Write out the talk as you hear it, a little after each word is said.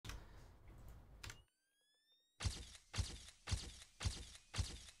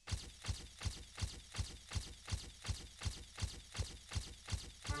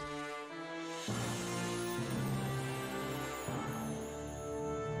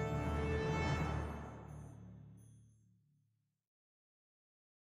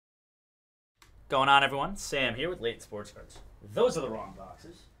Going on, everyone? Sam here with LaytonSportsCards. Those are the wrong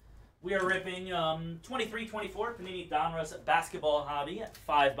boxes. We are ripping 23-24 Panini Donruss Basketball Hobby at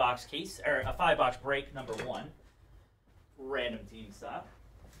 5-box case, or a 5-box break number 1. Random team stop.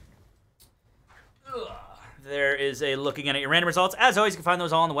 There is a look again at your random results. As always, you can find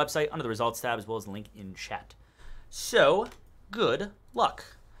those all on the website under the results tab as well as the link in chat. So, good luck.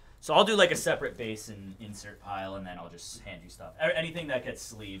 So I'll do like a separate base and insert pile, and then I'll just hand you stuff. Anything that gets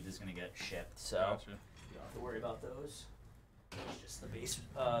sleeved is going to get shipped, so you don't have to worry about those. It's just the base,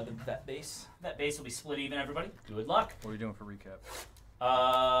 that base. That base will be split even, everybody. Good luck. What are you doing for recap?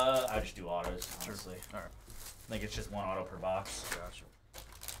 I just do autos, honestly. Sure. All right. I think it's just one auto per box. Gotcha.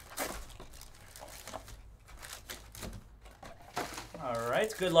 All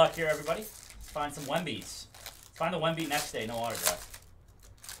right, good luck here, everybody. Let's find some Wembies. Find the Wemby next day, no autograph.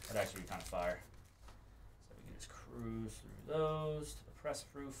 That'd actually be kind of fire. So we can just cruise through those to the press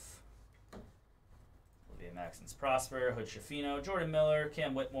proof. Olivia Maxon's Prosper, Hood Schifino, Jordan Miller,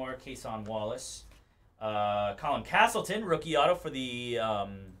 Cam Whitmore, Kason Wallace. Colin Castleton, rookie auto for the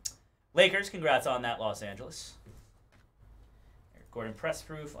Lakers. Congrats on that, Los Angeles. Eric Gordon press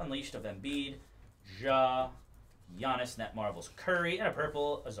proof, Unleashed of Embiid, Ja, Giannis, Net Marvels, Curry, and a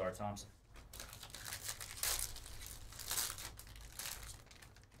purple, Azar Thompson.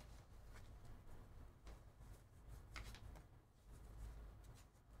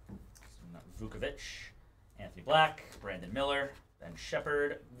 Vukovic, Anthony Black, Brandon Miller, Ben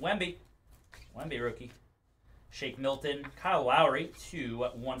Shepard, Wemby rookie, Shake Milton, Kyle Lowry to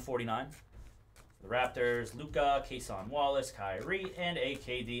 149 for the Raptors, Luka, Kason Wallace, Kyrie, and a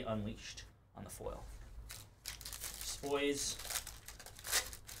KD Unleashed on the foil. Spoys.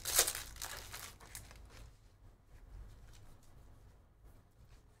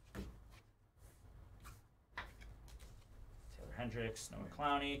 Hendricks, Noah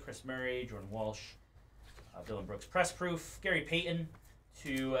Clowney, Chris Murray, Jordan Walsh, Dylan Brooks press proof, Gary Payton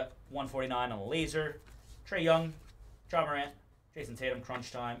to 149 on the laser, Trae Young, Ja Morant, Jason Tatum,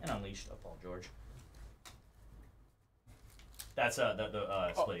 Crunch Time, and Unleashed of Paul George. That's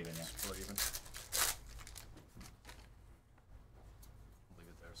the split even, yeah. Split even. Leave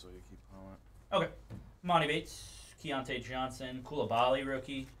it there so you keep piling. Okay. Monty Bates, Keontae Johnson, Coulibaly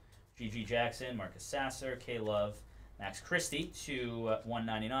rookie, G.G. Jackson, Marcus Sasser, K. Love, Max Christie to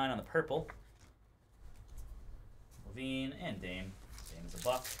 199 on the purple. Levine and Dame. Dame is a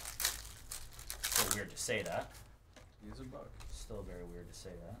buck. Still weird to say that. He's a buck. Still very weird to say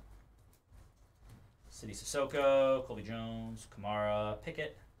that. City Sissoko, Colby Jones, Kamara,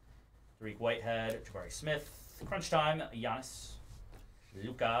 Pickett, Tariq Whitehead, Jabari Smith, Crunch Time, Giannis,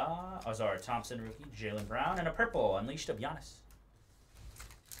 Luka, Azar Thompson rookie, Jaylen Brown, and a purple Unleashed of Giannis.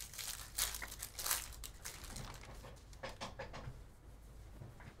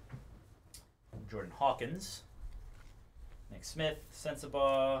 Jordan Hawkins, Nick Smith,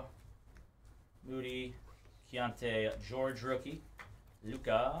 Sensabaugh, Moody, Keontae George rookie,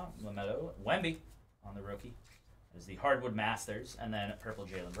 Luka, LaMelo, Wemby on the rookie. There's the Hardwood Masters, and then purple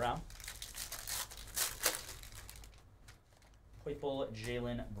Jaylen Brown. Purple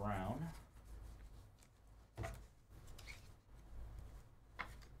Jaylen Brown.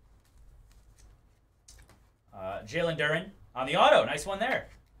 Jalen Duren on the auto. Nice one there.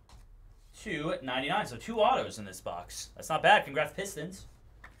 299, so 2 autos in this box. That's not bad. Congrats, Pistons.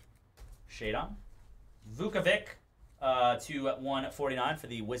 Shade on. Vukovic to 149 for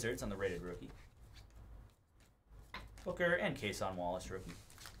the Wizards on the rated rookie. Booker and Kason Wallace rookie.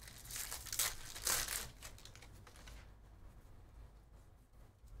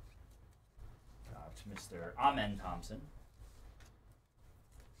 Got Mr. Amen Thompson.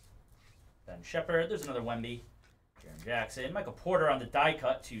 Ben Shepard. There's another Wemby. Jaren Jackson. Michael Porter on the die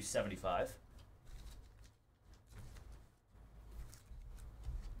cut to 75.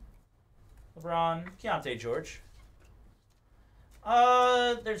 LeBron. Keontae George.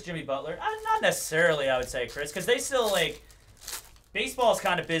 There's Jimmy Butler. Not necessarily, I would say, Chris, because they still, like, baseball's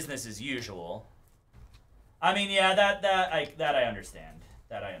kind of business as usual. I mean, yeah, that I understand.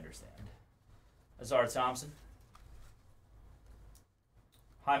 That I understand. Azar Thompson.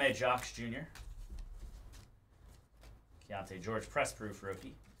 Jaime Jocks Jr. Keontae George, press proof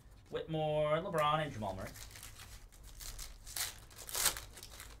rookie. Whitmore, LeBron, and Jamal Murray.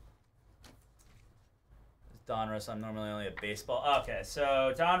 Donruss, I'm normally only a baseball. Okay,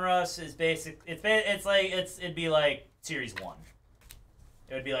 so Donruss is basic. It'd be like Series 1.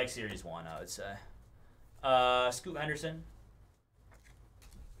 It would be like Series 1, I would say. Scoot Henderson.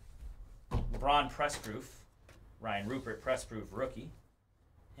 LeBron press proof. Ryan Rupert press proof rookie.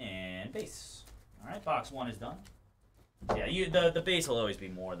 And base. All right, box 1 is done. Yeah, the base will always be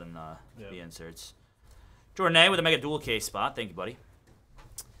more than the inserts. Jordan A with a Mega Dual Case spot. Thank you, buddy.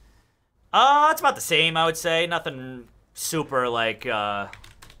 It's about the same, I would say. Nothing super, like,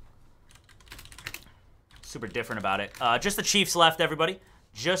 super different about it. Just the Chiefs left, everybody.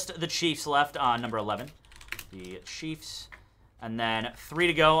 Just the Chiefs left on number 11. The Chiefs. And then 3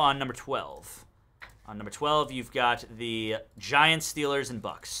 to go on number 12. On number 12, you've got the Giants, Steelers, and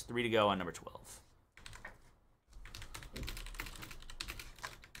Bucks. 3 to go on number 12.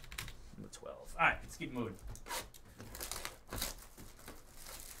 Number 12. All right, let's keep moving.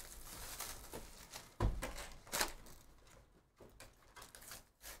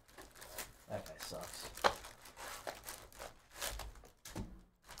 That guy sucks.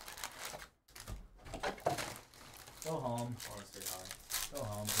 Go home. I want to stay high. Go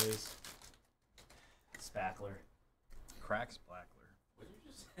home, please. Spackler. Crack Splackler. What did you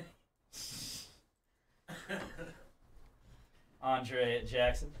just say? Andre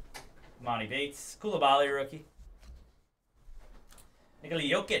Jackson. Monty Bates. Koulibaly rookie. Nikola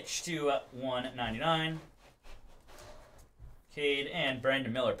Jokic to 199. Cade and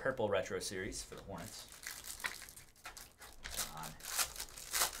Brandon Miller purple retro series for the Hornets. God.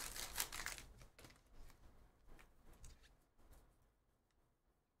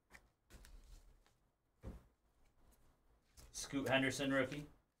 Scoot Henderson rookie.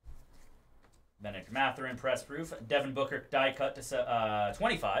 Benedict Mathurin press proof. Devin Booker die cut to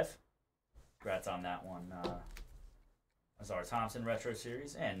 25. Congrats on that one. Azar Thompson retro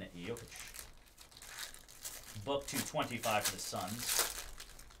series and Jokic. Book to 25 for the Suns.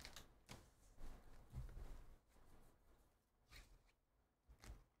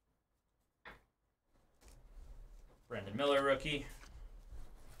 Brandon Miller rookie.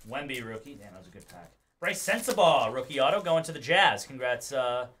 Wemby rookie. Damn, that was a good pack. Bryce Sensabaugh rookie auto going to the Jazz. Congrats,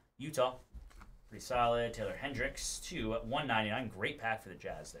 Utah. Pretty solid. Taylor Hendricks to 199. Great pack for the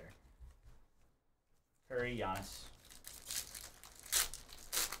Jazz there. Curry, Giannis.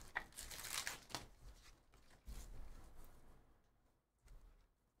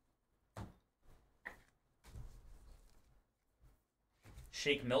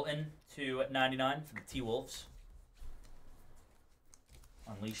 Shake Milton to 99 for the T-Wolves.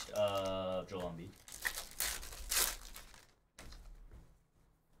 Unleashed Joel Embiid.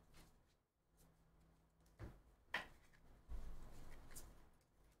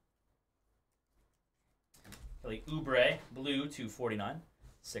 Kelly Oubre, blue to 49.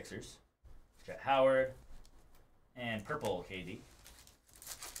 Sixers. Jet Howard. And purple KD.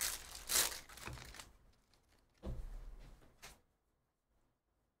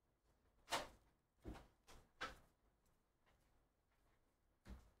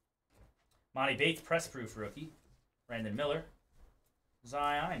 Monty Bates, press proof rookie. Brandon Miller.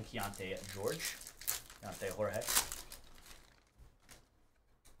 Zion and Keontae George. Keontae Jorge.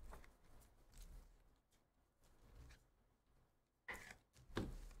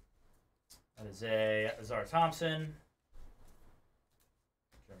 That is a Azar Thompson.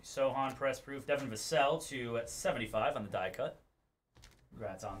 Jeremy Sohan, press proof. Devin Vassell to 75 on the die cut.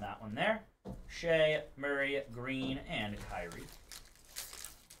 Congrats on that one there. Shea, Murray, Green, and Kyrie.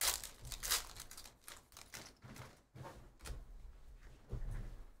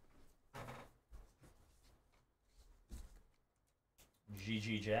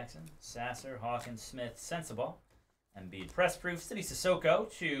 G.G. Jackson, Sasser, Hawkins, Smith, Sensabaugh. Embiid press proof. City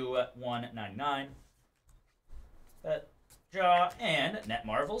Sissoko to 199. Jaw and Net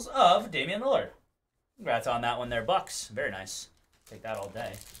Marvels of Damian Lillard. Congrats on that one there, Bucks. Very nice. Take that all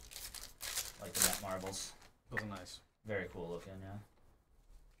day. Like the Net Marvels. Those are nice. Very cool looking, yeah.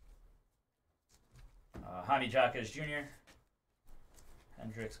 Jaime Jaquez Jr.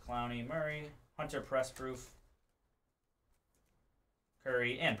 Hendricks, Clowney, Murray. Hunter press proof.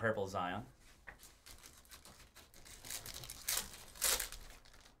 Curry and purple Zion.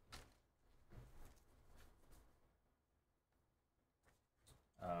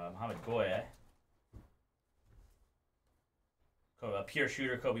 Mohamed Goye. Pure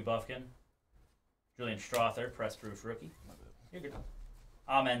shooter Kobe Buffkin. Julian Strother, press proof rookie. You're good.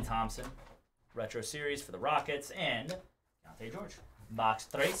 Amen Thompson. Retro series for the Rockets and Keontae George. Box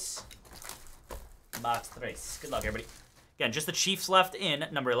Trace. Box Trace. Good luck, everybody. Again, just the Chiefs left in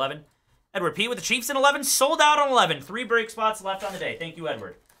number 11. Edward P. with the Chiefs in 11. Sold out on 11. 3 break spots left on the day. Thank you,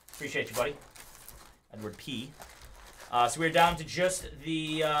 Edward. Appreciate you, buddy. Edward P. So we're down to just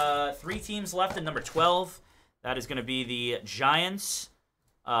the 3 teams left in number 12. That is going to be the Giants,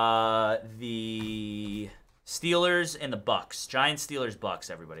 the Steelers, and the Bucks. Giants, Steelers, Bucks,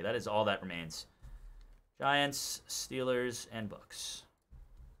 everybody. That is all that remains. Giants, Steelers, and Bucks.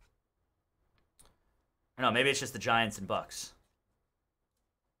 No, maybe it's just the Giants and Bucks.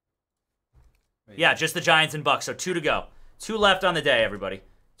 Wait. Yeah, just the Giants and Bucks. So 2 to go. 2 left on the day, everybody.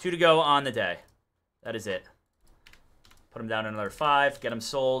 2 to go on the day. That is it. Put them down another 5. Get them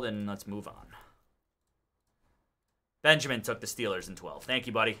sold, and let's move on. Benjamin took the Steelers in 12. Thank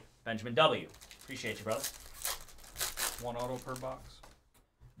you, buddy. Benjamin W. Appreciate you, brother. 1 auto per box?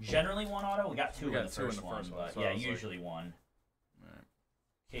 Generally 1 auto. We got 2 We in got the two in first the one, first one, but so yeah, I was usually 1. Alright.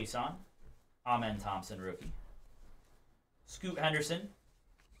 Case on. Amen Thompson, rookie. Scoot Henderson.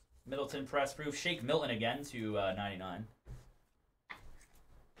 Middleton press proof. Shake Milton again to 99.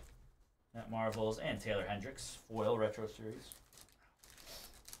 Net Marvels and Taylor Hendricks. Foil Retro Series.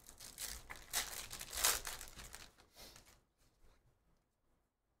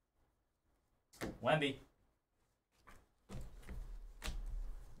 Wemby.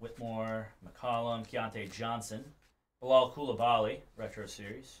 Whitmore, McCollum, Keontae Johnson. Bilal Coulibaly, Retro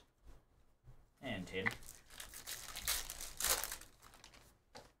Series. And Tatum.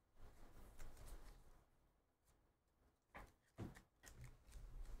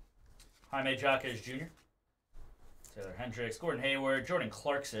 Jaime Jaquez Jr. Taylor Hendricks, Gordon Hayward, Jordan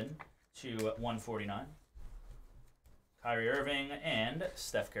Clarkson to 149. Kyrie Irving and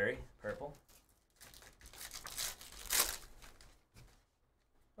Steph Curry, purple.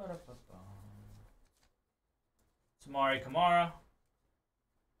 Tamari Kamara.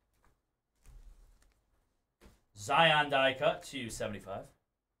 Zion die cut to 75.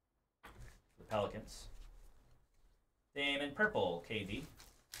 The Pelicans. Dame in purple, KD.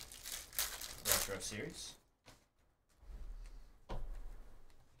 Retro Series.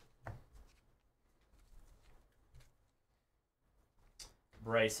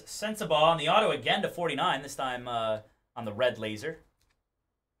 Bryce Sensabaugh on the auto again to 49, this time on the red laser.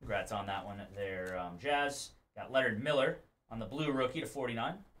 Congrats on that one there, Jazz. Got Leonard Miller on the blue rookie to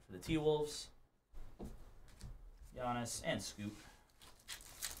 49 for the T-Wolves. Giannis and Scoop.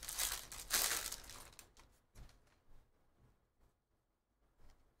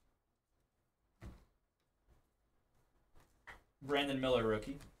 Brandon Miller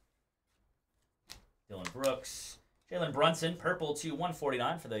rookie. Dylan Brooks. Jalen Brunson, purple to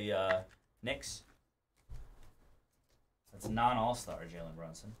 149 for the Knicks. That's non-all-star, Jalen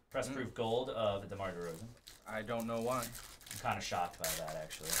Brunson. Press proof gold of DeMar DeRozan. I don't know why. I'm kind of shocked by that,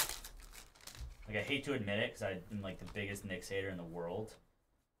 actually. Like, I hate to admit it because I'm like the biggest Knicks hater in the world.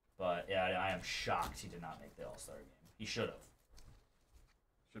 But yeah, I am shocked he did not make the All-Star game. He should have.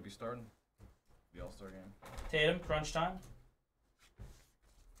 Should be starting the All-Star game. Tatum, crunch time.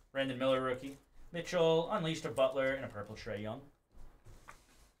 Brandon Miller rookie. Mitchell, Unleashed, a Butler, and a purple Trae Young.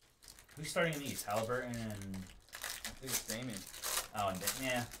 Who's starting in these? Halliburton and... I think it's Damian. Oh, and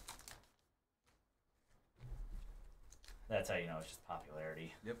yeah. That's how you know it's just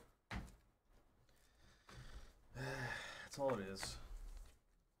popularity. Yep. That's all it is.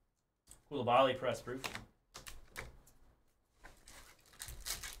 Coulibaly press proof.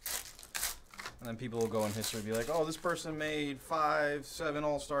 And then people will go in history and be like, oh, this person made 5, 7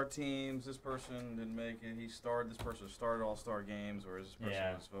 all-star teams. This person didn't make it. This person started all-star games, or this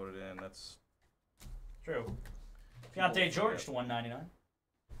person was voted in. That's true. Keontae George to 199.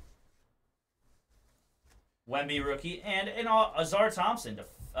 Wemby rookie. And Azar Thompson to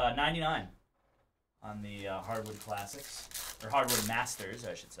 99 on the Hardwood Classics. Or Hardwood Masters,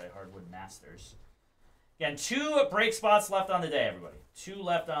 I should say. Hardwood Masters. Again, 2 break spots left on the day, everybody. 2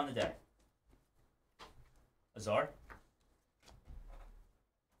 left on the day. Azar.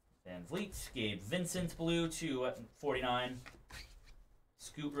 Van Vliet. Gabe Vincent blue to 49.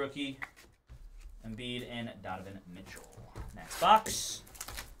 Scoot rookie. Embiid and Donovan Mitchell. Next box.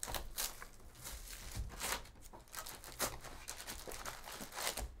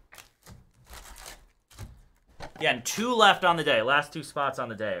 Again, 2 left on the day. Last 2 spots on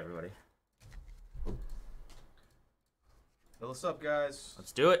the day, everybody. fill us up, guys.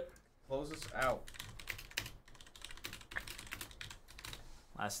 Let's do it. Close us out.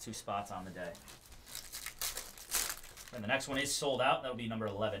 Last 2 spots on the day. And the next one is sold out. That'll be number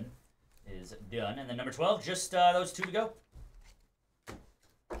 11 is done. And then number 12, just those 2 to go.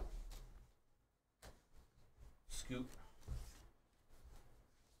 Scoop.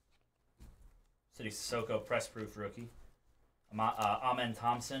 City Sissoko press proof rookie. Amen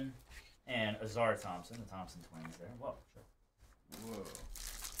Thompson and Azar Thompson, the Thompson twins there. Whoa. Whoa.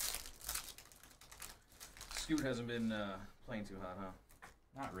 Scoot hasn't been playing too hot, huh?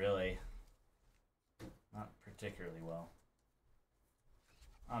 Not really. Not particularly well.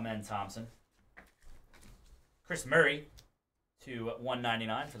 Amen Thompson. Chris Murray to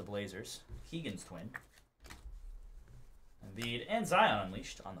 199 for the Blazers. Keegan's twin. Embiid and Zion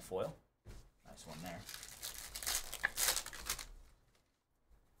Unleashed on the foil. Nice one there.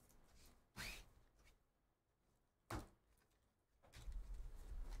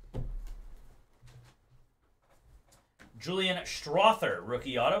 Julian Strother,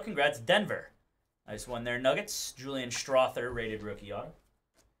 rookie auto. Congrats, Denver. Nice one there, Nuggets. Julian Strother, rated rookie auto.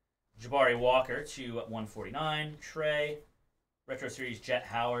 Jabari Walker to 149. Trey. Retro Series, Jet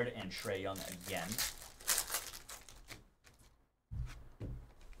Howard and Trae Young again.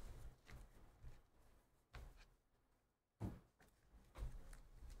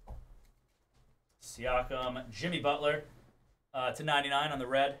 Siakam, Jimmy Butler to 99 on the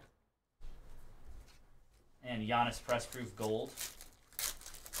red. And Giannis Press Proof Gold.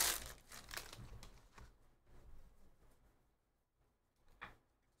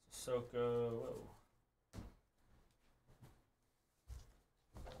 Sissoko, whoa.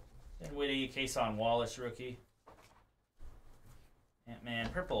 Dinwiddie, Kason Wallace rookie. Ant-Man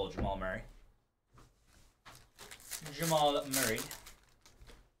purple, Jamal Murray. Jamal Murray.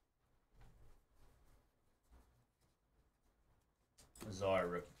 Azar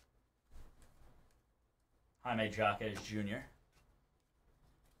rookie. Jaime Jaquez Jr.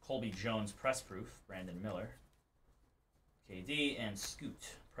 Colby Jones press proof, Brandon Miller. KD and Scoot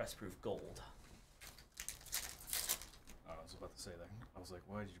press proof gold. I was about to say that. I was like,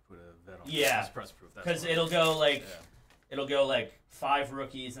 why did you put a vet on this press proof? Because it'll go like it'll go like 5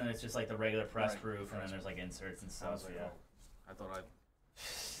 rookies and it's just like the regular press proof and then there's like inserts and stuff. Like, I thought I'd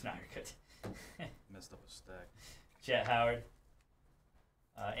no, you're good. messed up a stack. Jet Howard.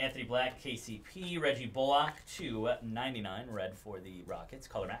 Anthony Black, KCP, Reggie Bullock, 299, red for the Rockets,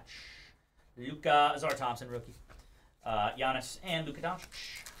 color match. Luka Azar Thompson, rookie. Giannis and Luka Doncic.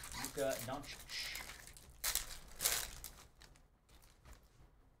 Luka Doncic.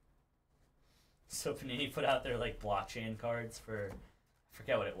 So Panini put out their like blockchain cards for, I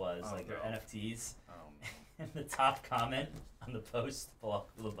forget what it was, like their NFTs. And the top comment on the post,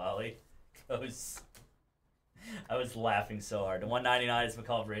 Labali, goes, I was laughing so hard. The 199 is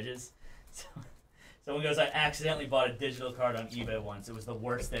McCall Bridges. So, someone goes, I accidentally bought a digital card on eBay once. It was the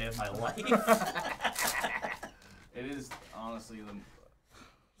worst day of my life. It is honestly the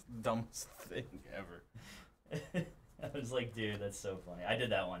dumbest thing ever. I was like, dude, that's so funny. I did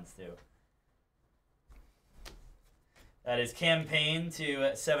that once too. That is campaign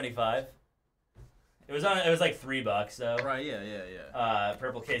to 75. It was like $3 though. Right, yeah.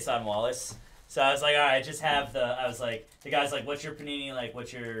 Purple Kason Wallace. So I was like, all right, just have I was like, the guy's like, what's your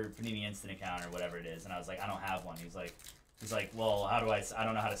Panini instant account or whatever it is? And I was like, I don't have one. He's like, well, how do I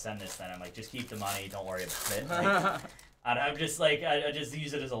don't know how to send this then. I'm like, just keep the money, don't worry about it. Like, I'm just like, I just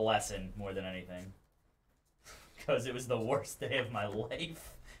use it as a lesson more than anything. Because it was the worst day of my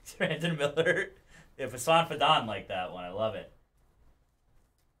life. Brandon Miller. If Hassan Fadon like that one, I love it.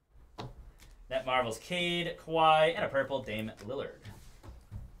 Net Marvel's Cade, Kawhi, and a purple Dame Lillard.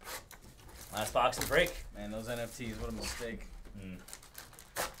 Last box of the break. Man, those NFTs, what a mistake.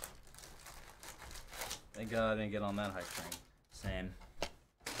 Thank God I didn't get on that hype train. Same.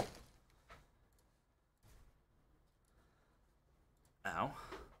 Ow.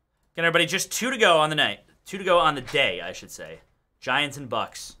 Again, everybody, just 2 to go on the night. 2 to go on the day, I should say. Giants and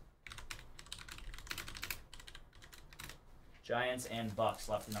Bucks. Giants and Bucks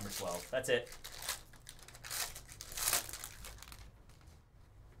left in number 12. That's it.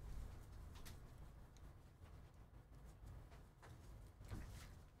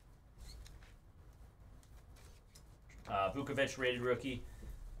 Vukovic, rated rookie.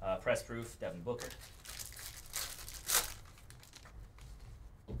 Press proof, Devin Booker.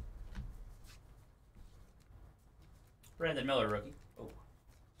 Brandon Miller, rookie. Oh.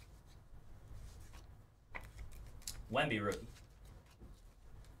 Wemby, rookie.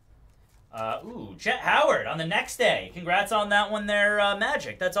 Ooh, Jet Howard on the next day. Congrats on that one there,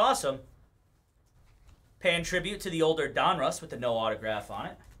 Magic. That's awesome. Paying tribute to the older Donruss with the no autograph on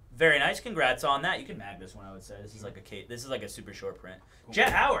it. Very nice. Congrats on that. You can mag this one, I would say. This is like a super short print. Cool.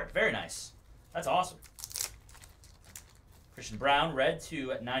 Jet Howard. Very nice. That's awesome. Christian Brown, red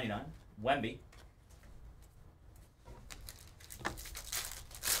to 99. Wemby.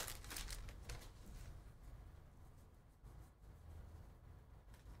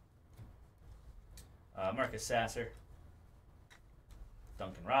 Marcus Sasser.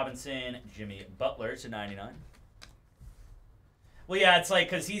 Duncan Robinson. Jimmy Butler to 99. Well, yeah, it's like,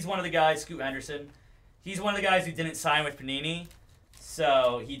 because he's one of the guys, Scoot Henderson, he's one of the guys who didn't sign with Panini,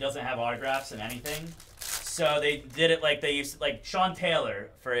 so he doesn't have autographs and anything. So they did it like they used to, like Sean Taylor,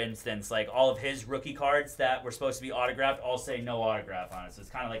 for instance, like all of his rookie cards that were supposed to be autographed all say no autograph on it. So it's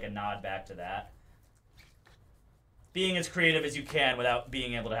kind of like a nod back to that. Being as creative as you can without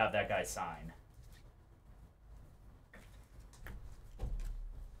being able to have that guy sign.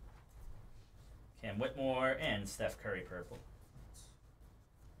 Cam Whitmore and Steph Curry purple.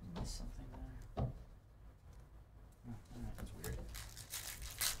 Miss something there?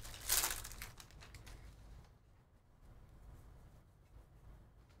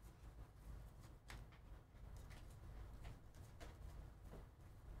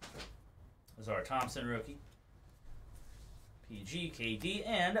 Lazar Thompson, rookie. PG, KD,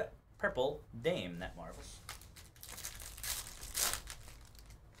 and purple Dame, Net Marvels.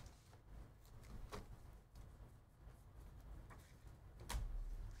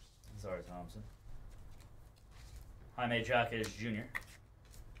 Lazar Thompson. Jaime Jaquez Jr.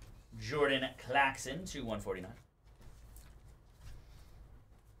 Jordan Clarkson to 149.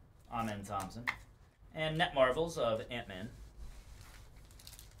 Amen Thompson. And Net Marvels of Ant-Man.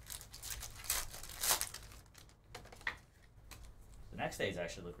 The next days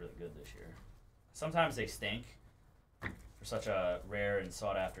actually look really good this year. Sometimes they stink for such a rare and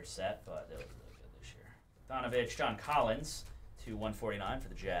sought-after set, but they look really good this year. Donovich, John Collins to 149 for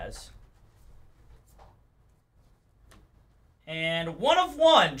the Jazz. And 1 of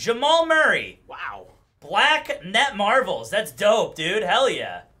 1, Jamal Murray. Wow. Black Net Marvels. That's dope, dude. Hell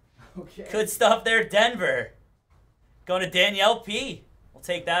yeah. Okay. Good stuff there, Denver. Going to Danielle P. We'll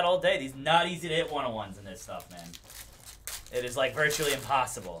take that all day. These not easy to hit 1-of-1s in this stuff, man. It is like virtually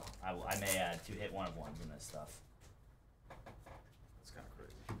impossible, I may add, to hit 1-of-1s in this stuff. That's kind of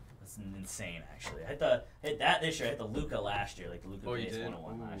crazy. That's insane, actually. I hit that this year. I hit the Luka last year, like the Luka base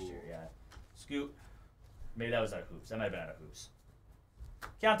 1-of-1 last year. Yeah. Scoot. Maybe that was out of hoops. That might have been out of hoops.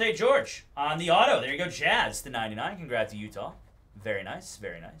 Keontae George on the auto. There you go, Jazz to 99. Congrats to Utah. Very nice,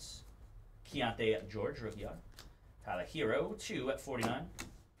 very nice. Keontae George, rookie auto. Tyler Hero, 2 at 49.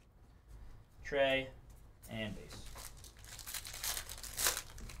 Trey, and base.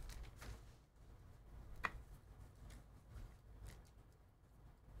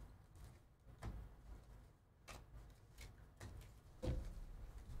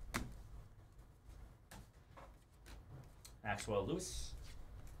 Maxwell Lewis.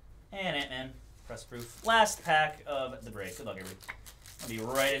 And Ant-Man. Press proof. Last pack of the break. Good luck, everybody. I'll be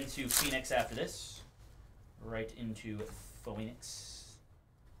right into Phoenix after this. Right into Phoenix.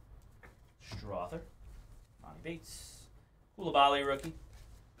 Strother. Monty Bates. Koulibaly, rookie.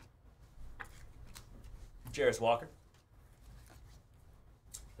 Jarris Walker.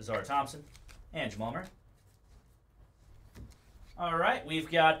 Lazar Thompson. And Jamal Murray. All right, we've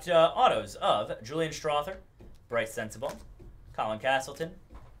got autos of Julian Strother, Bryce Sensabaugh, Colin Castleton,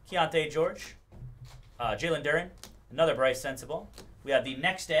 Keontae George, Jalen Duren, another Bryce Sensabaugh. We have the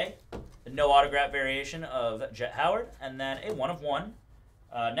next day, the no autograph variation of Jet Howard, and then a 1-of-1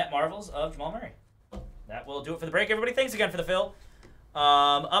 Net Marvels of Jamal Murray. That will do it for the break, everybody. Thanks again for the fill.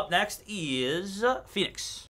 Up next is Phoenix.